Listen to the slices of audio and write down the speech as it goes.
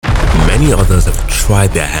Many others have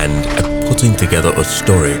tried their hand at putting together a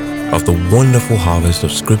story of the wonderful harvest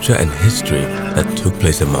of scripture and history that took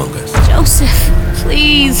place among us. Joseph,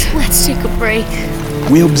 please, let's take a break.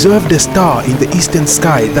 We observed a star in the eastern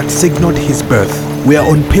sky that signaled his birth. We are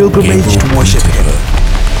on pilgrimage to worship him.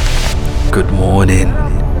 Good morning.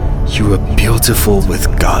 You are beautiful with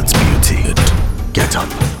God's beauty. Get up,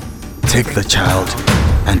 take the child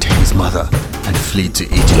and his mother and flee to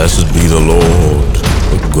Egypt. Blessed be the Lord,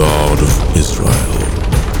 the God of Israel.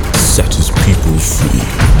 Set his people free.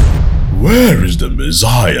 Where is the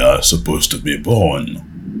Messiah supposed to be born?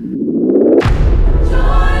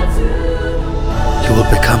 You will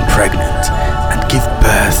become pregnant and give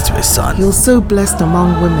birth to a son. You're so blessed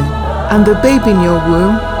among women, and the babe in your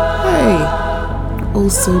womb, hey,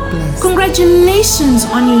 also blessed. Congratulations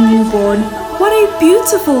on your newborn. What a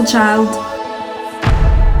beautiful child.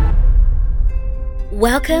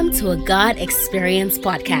 Welcome to a God Experience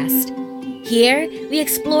podcast. Here, we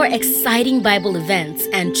explore exciting Bible events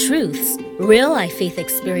and truths, real-life faith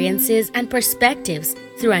experiences, and perspectives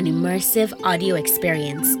through an immersive audio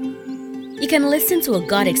experience. You can listen to a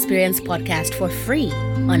God Experience podcast for free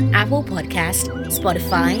on Apple Podcast,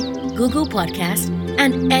 Spotify, Google Podcast,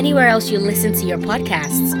 and anywhere else you listen to your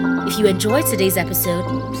podcasts. If you enjoyed today's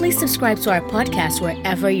episode, please subscribe to our podcast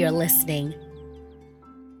wherever you're listening.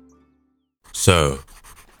 So,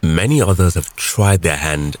 many others have tried their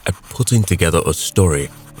hand at putting together a story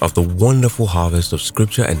of the wonderful harvest of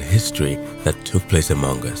scripture and history that took place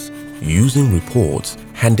among us, using reports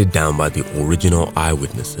handed down by the original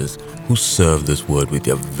eyewitnesses who served this word with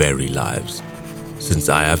their very lives. Since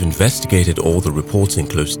I have investigated all the reports in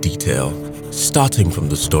close detail, starting from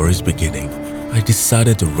the story's beginning, I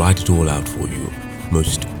decided to write it all out for you,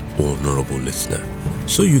 most honorable listener,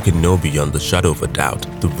 so you can know beyond the shadow of a doubt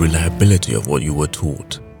the reliability of what you were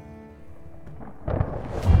taught.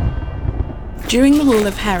 During the rule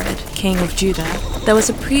of Herod, king of Judah, there was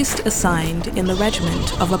a priest assigned in the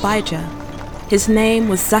regiment of Abijah. His name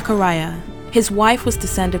was Zechariah. His wife was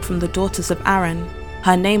descended from the daughters of Aaron.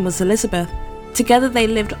 Her name was Elizabeth. Together they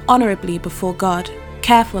lived honorably before God,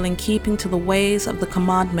 careful in keeping to the ways of the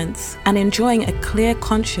commandments and enjoying a clear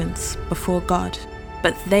conscience before God.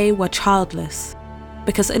 But they were childless,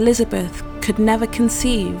 because Elizabeth could never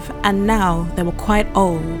conceive, and now they were quite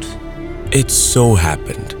old. It so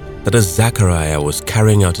happened that as Zechariah was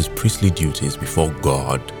carrying out his priestly duties before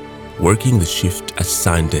God, working the shift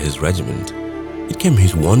assigned to his regiment, it came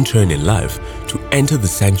his one turn in life to enter the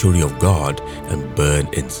sanctuary of God and burn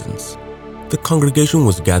incense. The congregation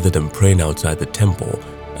was gathered and praying outside the temple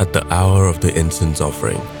at the hour of the incense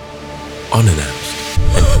offering. Unannounced,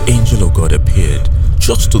 an angel of God appeared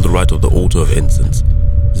just to the right of the altar of incense.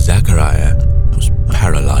 Zechariah was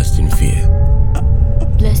paralyzed in fear.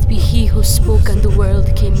 Blessed be he who spoke and the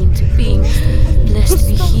world came into being. Blessed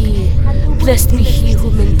be he who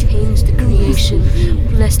maintains the creation.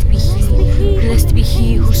 Blessed be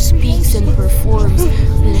he who speaks and performs.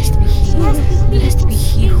 Blessed be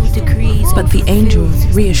he who decrees. But the angel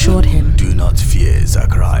reassured him. Do not fear,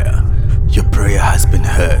 Zechariah. Your prayer has been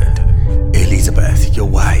heard. Elizabeth, your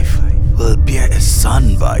wife, will bear a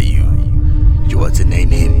son by you. You are to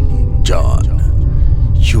name him John.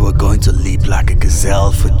 You are going to leap like a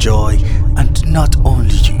gazelle for joy, and not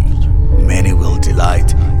only you, many will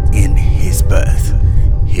delight in his birth.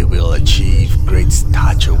 He will achieve great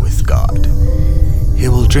stature with God. He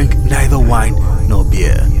will drink neither wine nor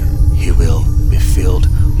beer. He will be filled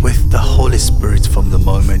with the Holy Spirit from the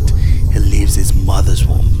moment he leaves his mother's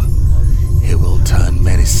womb. He will turn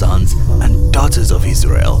many sons and daughters of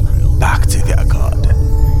Israel back to their God.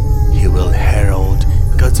 He will herald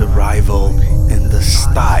God's arrival in the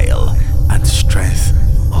style and strength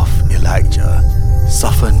of Elijah,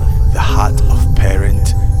 soften the heart of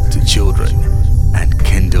parent to children, and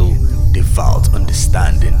kindle devout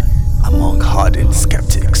understanding among hardened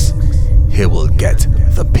skeptics. He will get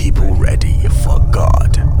the people ready for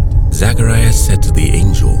God. Zechariah said to the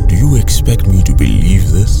angel, "Do you expect me to believe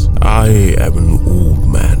this? I am an old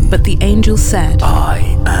man." But the angel said, I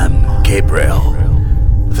am Gabriel,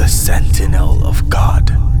 the sentinel of God,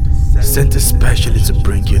 sent especially to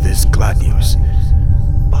bring you this glad news.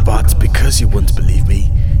 But because you won't believe me,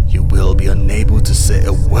 you will be unable to say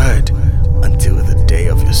a word until the day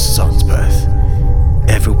of your son's birth.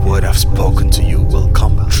 Every word I've spoken to you will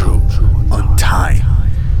come true on time,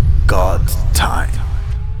 God's time.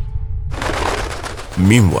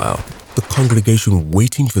 Meanwhile, the congregation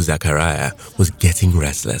waiting for Zechariah was getting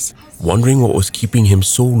restless, wondering what was keeping him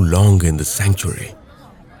so long in the sanctuary.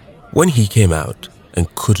 When he came out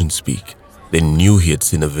and couldn't speak, they knew he had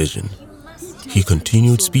seen a vision. He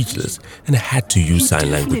continued speechless and had to use sign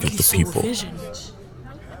language with the people.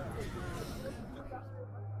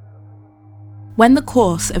 When the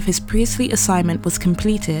course of his priestly assignment was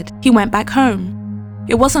completed, he went back home.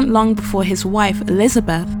 It wasn't long before his wife,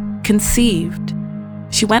 Elizabeth, conceived.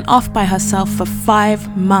 She went off by herself for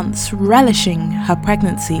 5 months, relishing her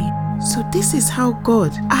pregnancy. So this is how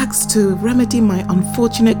God acts to remedy my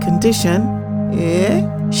unfortunate condition?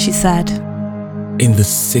 Yeah? She said. In the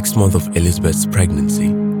 6th month of Elizabeth's pregnancy,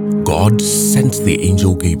 God sent the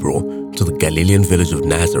angel Gabriel to the Galilean village of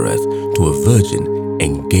Nazareth to a virgin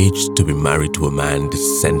engaged to be married to a man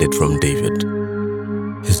descended from David.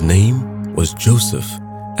 His name was Joseph,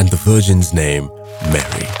 and the virgin's name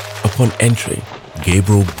Mary. Upon entry,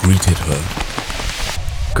 Gabriel greeted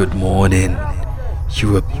her. Good morning.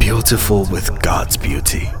 You are beautiful with God's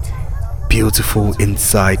beauty. Beautiful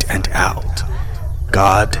inside and out.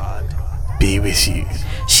 God be with you.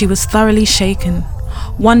 She was thoroughly shaken,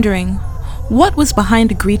 wondering what was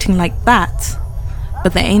behind a greeting like that.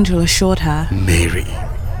 But the angel assured her, Mary,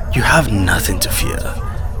 you have nothing to fear.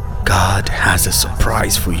 God has a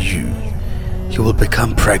surprise for you. You will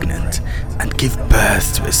become pregnant and give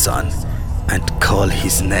birth to a son and call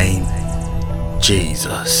his name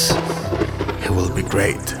Jesus. He will be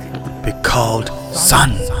great, be called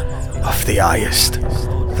Son of the Highest.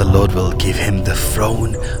 The Lord will give him the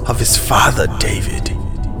throne of his father David.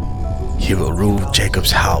 He will rule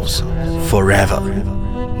Jacob's house forever,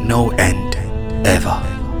 no end ever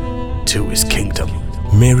to his kingdom.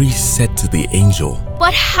 Mary said to the angel,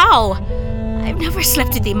 But how? I've never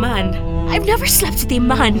slept with a man. I've never slept with a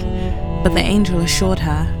man. But the angel assured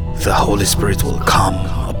her, The Holy Spirit will come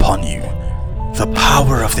upon you. The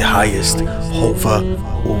power of the Highest hover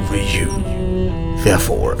over you.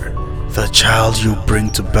 Therefore, the child you bring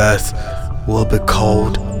to birth will be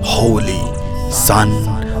called Holy Son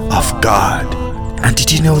of God. And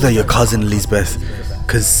did you know that your cousin Elizabeth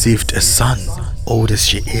conceived a son, old as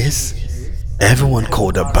she is? Everyone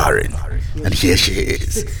called her barren, and here she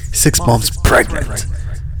is, 6 months pregnant.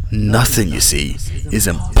 Nothing, you see, is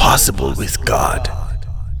impossible with God.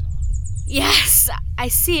 Yes, I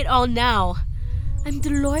see it all now. I'm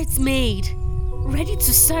the Lord's maid, ready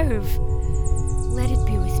to serve. Let it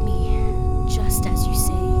be with me, just as you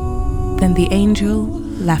say. Then the angel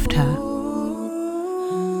left her.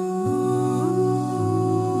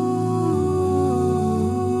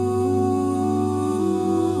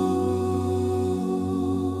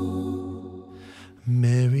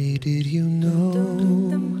 Mary, did you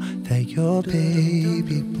know that your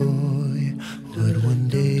baby boy would one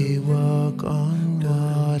day walk on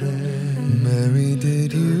water? Mary,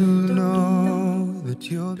 did you know that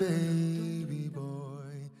your baby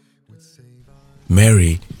boy would save our...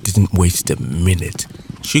 Mary didn't waste a minute.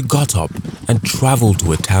 She got up and traveled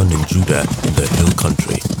to a town in Judah in the hill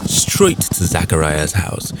country, straight to Zachariah's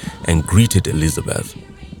house, and greeted Elizabeth.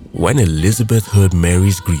 When Elizabeth heard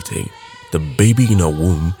Mary's greeting, the baby in her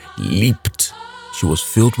womb leaped. She was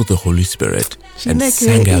filled with the Holy Spirit and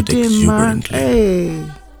sang out exuberantly.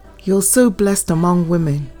 Hey, you're so blessed among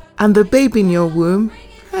women, and the baby in your womb,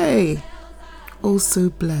 hey, also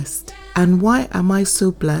blessed. And why am I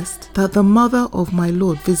so blessed? That the mother of my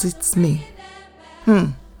Lord visits me.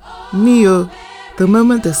 Mio, the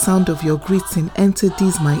moment the sound of your greeting entered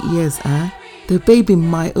these my ears, the baby in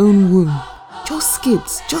my own womb just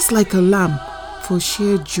skipped, just like a lamb, for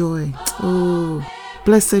sheer joy. Oh,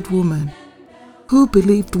 blessed woman, who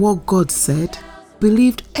believed what God said,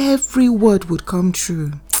 believed every word would come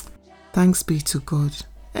true. Thanks be to God.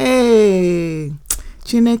 Hey,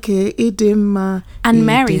 Chineke idima. And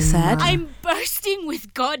Mary said, I'm bursting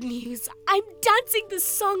with God news. I'm dancing the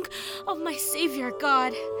song of my Savior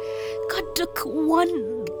God. God took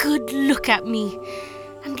one good look at me,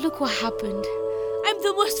 and look what happened. I'm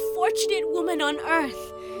the most fortunate woman on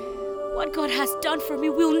earth. What God has done for me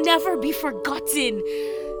will never be forgotten.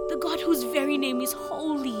 The God whose very name is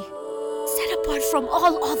holy, set apart from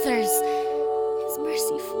all others. His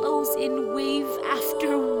mercy flows in wave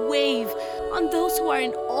after wave on those who are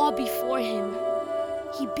in awe before him.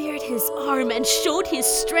 He bared his arm and showed his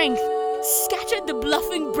strength, scattered the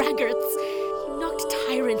bluffing braggarts. He knocked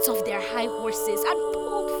tyrants off their high horses and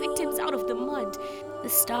pulled victims out of the mud. The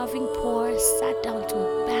starving poor sat down to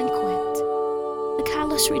a banquet. The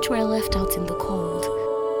callous rich were left out in the cold.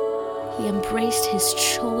 He embraced his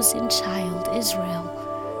chosen child,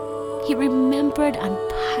 Israel. He remembered and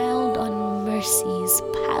piled on mercies,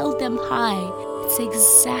 piled them high. It's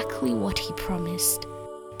exactly what he promised,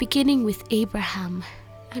 beginning with Abraham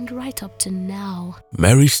and right up to now.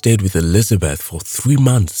 Mary stayed with Elizabeth for 3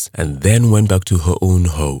 months and then went back to her own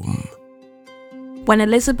home. When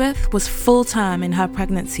Elizabeth was full-term in her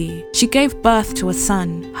pregnancy, she gave birth to a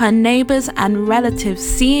son. Her neighbors and relatives,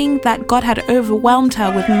 seeing that God had overwhelmed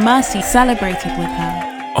her with mercy, celebrated with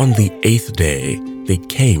her. On the 8th day, they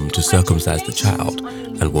came to circumcise the child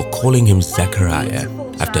and were calling him Zechariah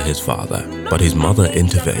after his father. But his mother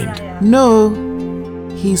intervened. No,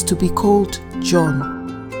 he is to be called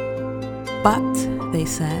John. But, they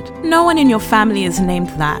said, no one in your family is named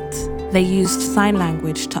that. They used sign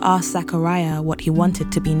language to ask Zechariah what he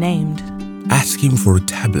wanted to be named. Asking for a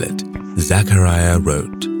tablet, Zechariah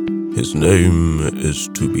wrote, "His name is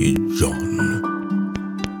to be John."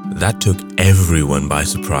 That took everyone by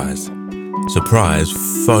surprise. Surprise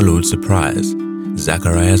followed surprise.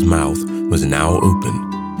 Zechariah's mouth was now open,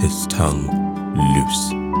 his tongue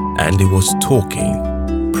loose, and he was talking,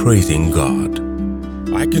 praising God.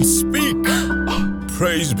 "I can speak!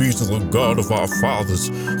 Praise be to the God of our fathers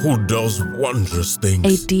who does wondrous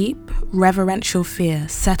things." A deep, reverential fear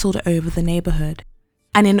settled over the neighborhood.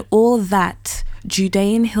 And in all that,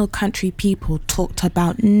 Judean hill country people talked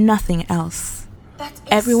about nothing else.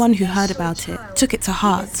 Everyone who heard about it took it to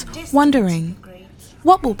heart, wondering,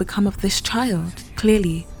 what will become of this child?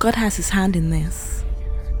 Clearly, God has his hand in this.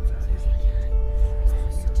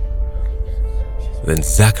 Then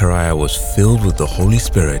Zechariah was filled with the Holy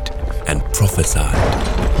Spirit and prophesied,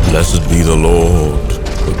 "Blessed be the Lord,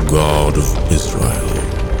 the God of Israel.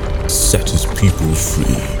 Set his people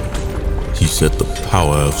free. He set the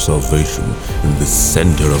power of salvation in the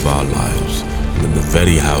center of our lives, and in the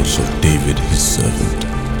very house of David his servant,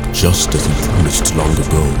 just as he promised long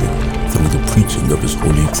ago through the preaching of his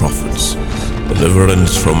holy prophets.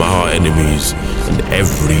 Deliverance from our enemies and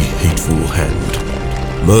every hateful hand.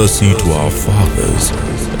 Mercy to our fathers,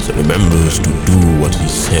 as he remembers to do what he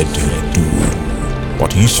said he would do,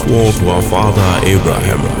 what he swore to our father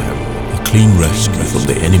Abraham, a clean rescue from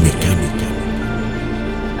the enemy camp."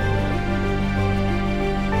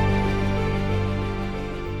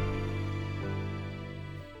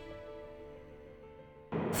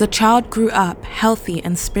 The child grew up healthy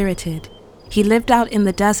and spirited. He lived out in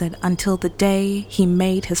the desert until the day he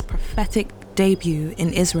made his prophetic debut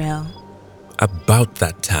in Israel. About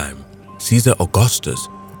that time, Caesar Augustus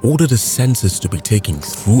ordered a census to be taken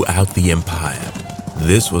throughout the empire.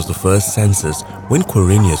 This was the first census when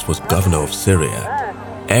Quirinius was governor of Syria.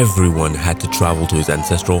 Everyone had to travel to his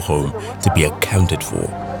ancestral home to be accounted for.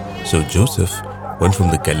 So Joseph went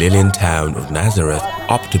from the Galilean town of Nazareth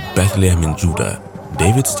up to Bethlehem in Judah,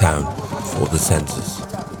 David's town, for the census.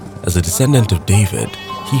 As a descendant of David,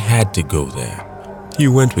 he had to go there. He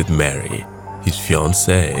went with Mary, his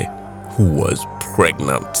fiancée, who was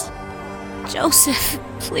pregnant. Joseph,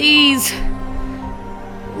 please.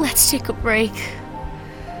 Let's take a break.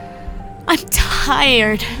 I'm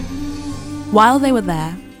tired. While they were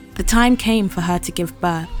there, the time came for her to give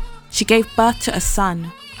birth. She gave birth to a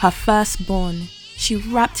son, her firstborn. She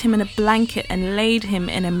wrapped him in a blanket and laid him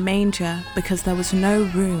in a manger because there was no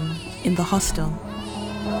room in the hostel.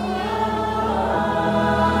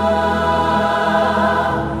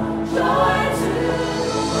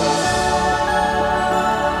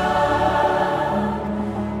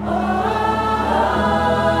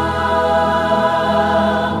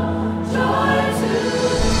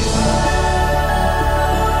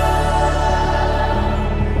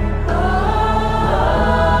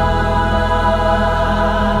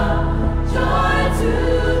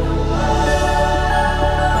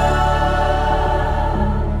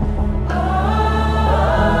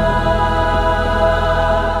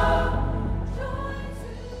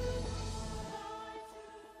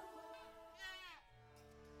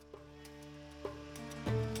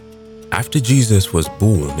 After Jesus was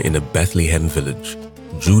born in a Bethlehem village,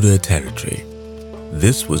 Judah territory.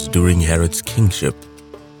 This was during Herod's kingship.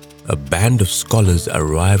 A band of scholars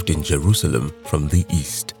arrived in Jerusalem from the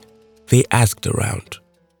east. They asked around,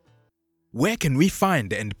 "Where can we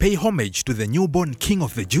find and pay homage to the newborn King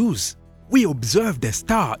of the Jews? We observed a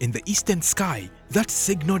star in the eastern sky that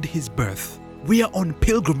signaled his birth. We are on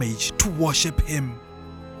pilgrimage to worship him."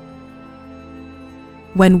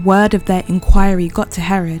 When word of their inquiry got to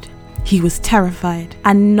Herod, he was terrified,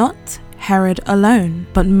 and not Herod alone,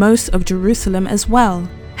 but most of Jerusalem as well.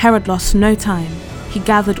 Herod lost no time. He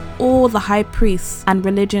gathered all the high priests and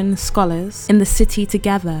religion scholars in the city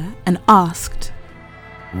together and asked,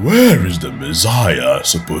 "Where is the Messiah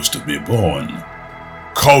supposed to be born?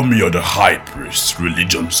 Call me all the high priests,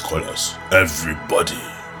 religion scholars, everybody."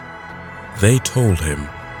 They told him,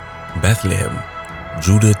 "Bethlehem,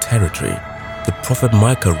 Judah territory. The prophet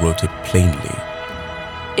Micah wrote it plainly.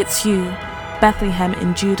 It's you, Bethlehem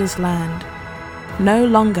in Judah's land, no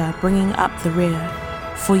longer bringing up the rear.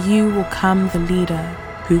 For you will come the leader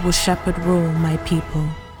who will shepherd rule my people,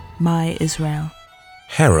 my Israel.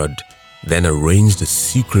 Herod then arranged a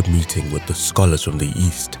secret meeting with the scholars from the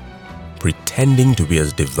east. Pretending to be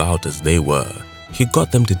as devout as they were, he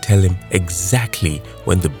got them to tell him exactly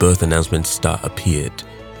when the birth announcement star appeared.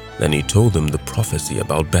 Then he told them the prophecy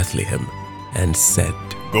about Bethlehem and said,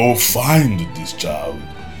 Go find this child.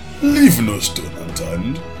 Leave no stone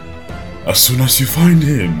unturned. As soon as you find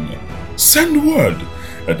him, send word,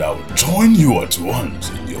 and I will join you at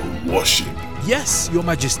once in your worship. Yes, Your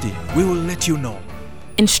Majesty, we will let you know.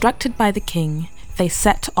 Instructed by the king, they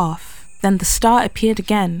set off. Then the star appeared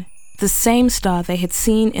again, the same star they had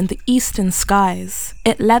seen in the eastern skies.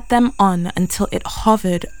 It led them on until it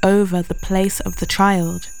hovered over the place of the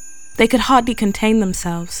child. They could hardly contain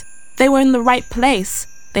themselves. They were in the right place.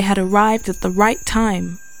 They had arrived at the right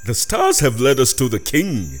time. The stars have led us to the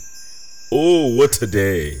king. Oh, what a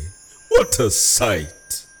day! What a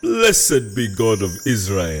sight! Blessed be God of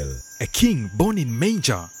Israel. A king born in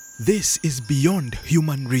manger. This is beyond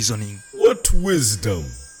human reasoning. What wisdom!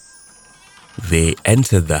 They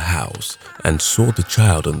entered the house and saw the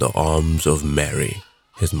child in the arms of Mary,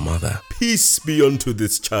 his mother. Peace be unto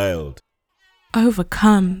this child.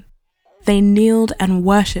 Overcome, they kneeled and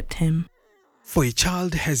worshipped him. For a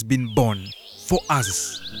child has been born for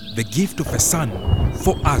us, the gift of a son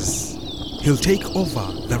for us. He'll take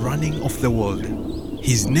over the running of the world.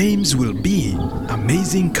 His names will be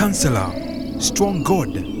Amazing Counselor, Strong God,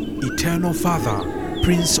 Eternal Father,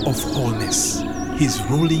 Prince of Wholeness. His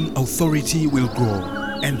ruling authority will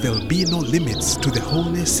grow, and there'll be no limits to the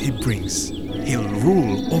wholeness he brings. He'll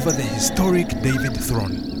rule over the historic David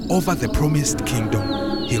throne, over the promised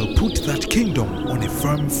kingdom. He'll put that kingdom on a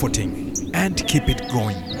firm footing and keep it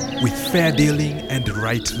going with fair dealing and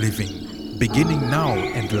right living, beginning now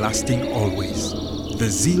and lasting always. The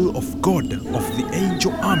zeal of God of the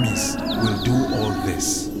angel armies will do all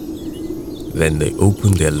this. Then they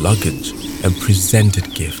opened their luggage and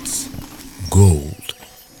presented gifts: gold,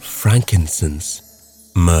 frankincense,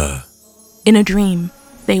 myrrh. In a dream,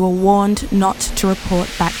 they were warned not to report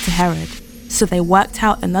back to Herod, so they worked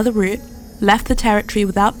out another route, left the territory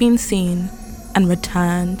without being seen, and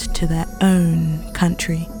returned to their own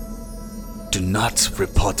country. Do not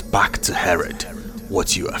report back to Herod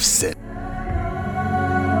what you have said.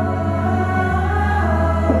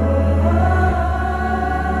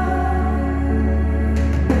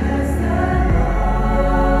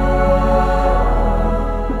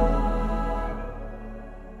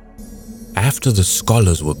 After the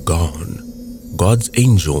scholars were gone, God's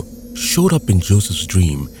angel showed up in Joseph's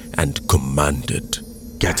dream and commanded,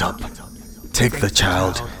 Get up, take the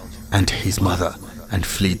child and his mother and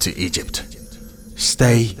flee to Egypt.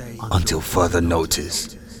 Stay until further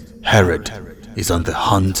notice. Herod is on the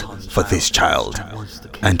hunt for this child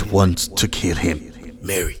and wants to kill him.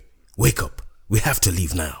 Mary, wake up. We have to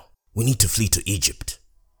leave now. We need to flee to Egypt.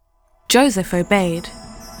 Joseph obeyed.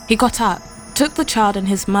 He got up, took the child and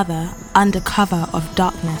his mother under cover of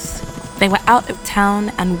darkness. They were out of town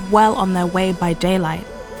and well on their way by daylight.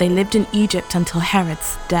 They lived in Egypt until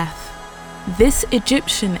Herod's death. This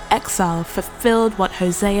Egyptian exile fulfilled what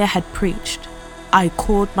Hosea had preached. I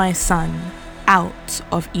called my son out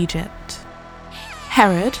of Egypt.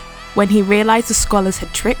 Herod, when he realized the scholars had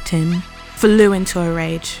tricked him, flew into a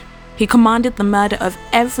rage. He commanded the murder of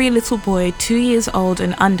every little boy 2 years old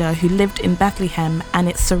and under who lived in Bethlehem and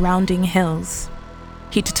its surrounding hills.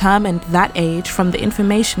 He determined that age from the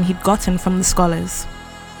information he'd gotten from the scholars.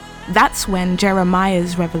 That's when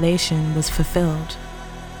Jeremiah's revelation was fulfilled.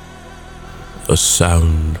 A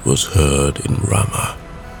sound was heard in Ramah,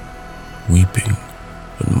 weeping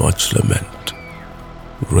and much lament.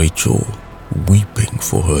 Rachel weeping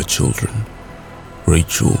for her children.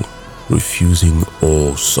 Rachel refusing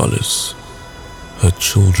all solace. Her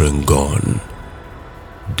children gone,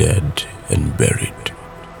 dead and buried.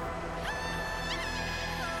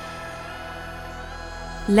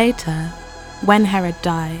 Later, when Herod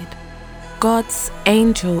died, God's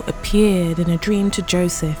angel appeared in a dream to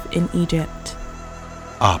Joseph in Egypt.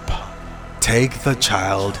 Up, take the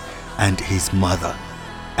child and his mother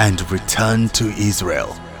and return to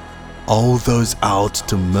Israel. All those out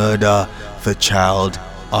to murder the child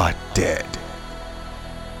are dead.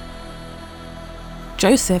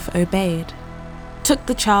 Joseph obeyed, took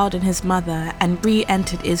the child and his mother and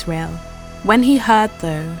re-entered Israel. When he heard,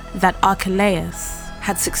 though, that Archelaus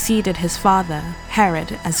had succeeded his father,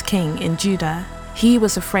 Herod, as king in Judah, he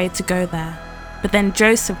was afraid to go there. But then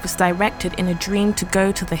Joseph was directed in a dream to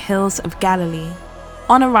go to the hills of Galilee.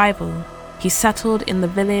 On arrival, he settled in the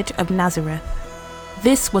village of Nazareth.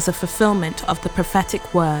 This was a fulfillment of the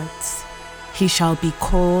prophetic words. he shall be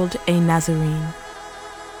called a Nazarene.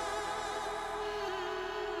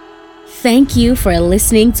 Thank you for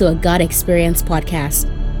listening to a God Experience podcast.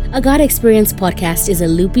 A God Experience podcast is a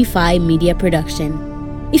Loopify media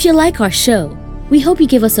production. If you like our show, we hope you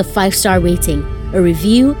give us a 5-star rating, a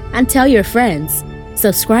review, and tell your friends.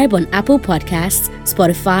 Subscribe on Apple Podcasts,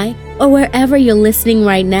 Spotify, or wherever you're listening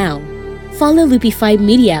right now. Follow Loopify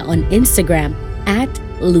Media on Instagram at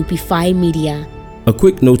Loopify Media. A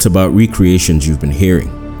quick note about recreations you've been hearing.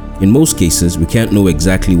 In most cases, we can't know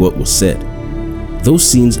exactly what was said. Those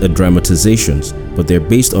scenes are dramatizations, but they're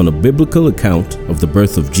based on a biblical account of the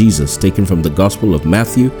birth of Jesus taken from the Gospel of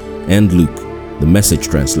Matthew and Luke, the Message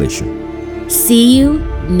translation. See you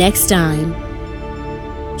next time.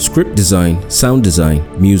 Script design, sound design,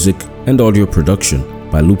 music, and audio production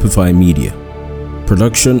by Loopify Media.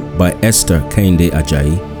 Production by Esther Kehinde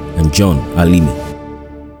Ajayi and John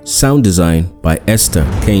Alimi. Sound design by Esther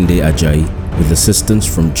Kehinde Ajayi with assistance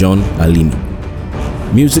from John Alimi.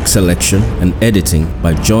 Music selection and editing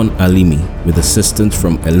by John Alimi with assistance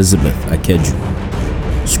from Elizabeth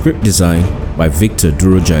Akeju. Script design by Victor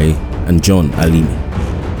Durojaye and John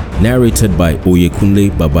Alimi. Narrated by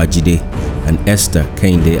Oyekunle Babajide and Esther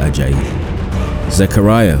Kehinde Ajayi.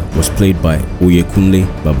 Zechariah was played by Oyekunle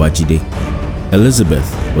Babajide.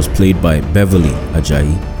 Elizabeth was played by Beverly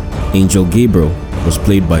Ajayi. Angel Gabriel was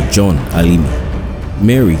played by John Alimi.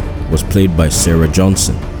 Mary was played by Sarah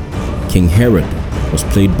Johnson. King Herod was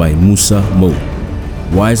played by Musa Mo.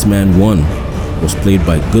 Wise Man 1 was played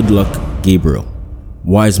by Goodluck Gabriel.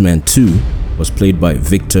 Wise Man 2 was played by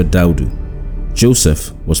Victor Daudu.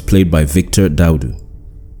 Joseph was played by Victor Daudu.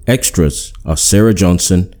 Extras are Sarah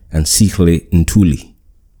Johnson and Sikhle Ntuli.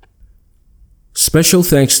 Special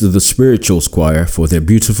thanks to the Spirituals Choir for their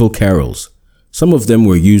beautiful carols. Some of them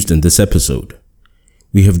were used in this episode.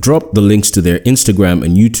 We have dropped the links to their Instagram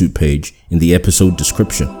and YouTube page in the episode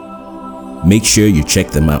description. Make sure you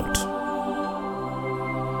check them out.